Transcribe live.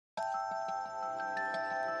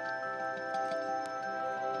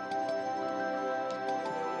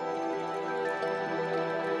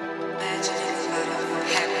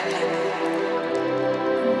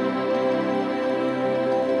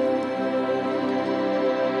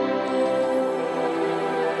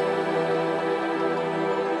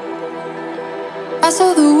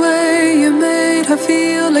saw the way you made her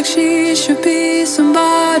feel like she should be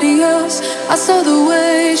somebody else. I saw the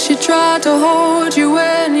way she tried to hold you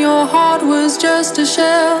when your heart was just a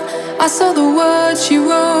shell. I saw the words she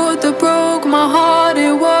wrote that broke my heart,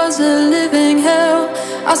 it was a living hell.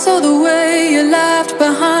 I saw the way you laughed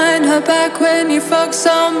behind her back when you fucked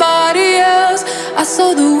somebody else. I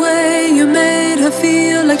saw the way you made her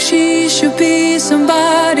feel like she should be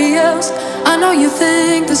somebody else. I know you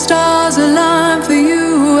think the stars align for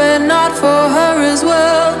you and not for her as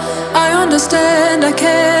well. I understand, I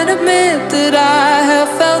can't admit that I have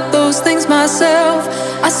felt those things myself.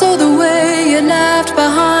 I saw the way you laughed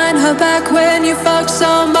behind her back when you fucked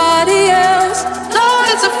somebody else. Lord,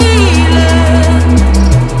 it's a feeling.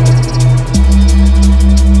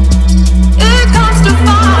 It comes to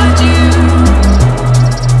find you.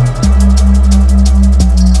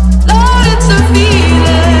 Lord, it's a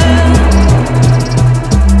feeling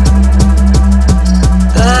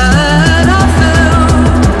that I felt.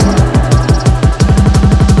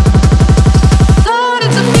 Lord,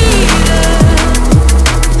 it's a feeling that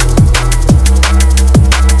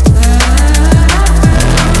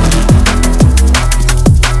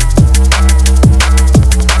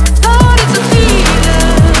Lord, it's a feeling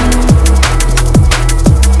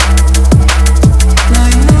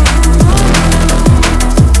like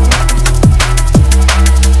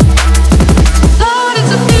Lord,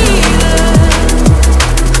 it's a feeling.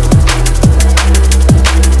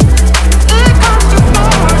 It comes to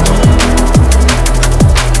find you.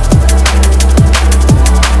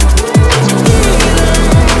 It's a feeling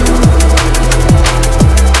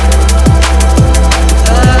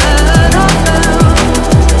that I felt.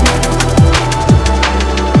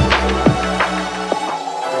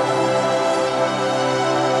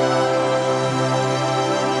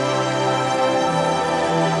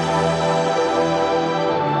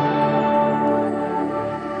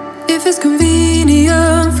 If it's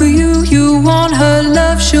convenient for you, you want her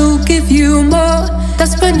love, she'll give you more.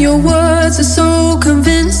 That's when your words are so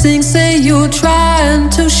convincing. Say you'll try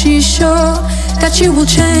until she's sure that you will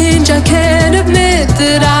change. I can't admit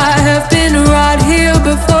that I have been right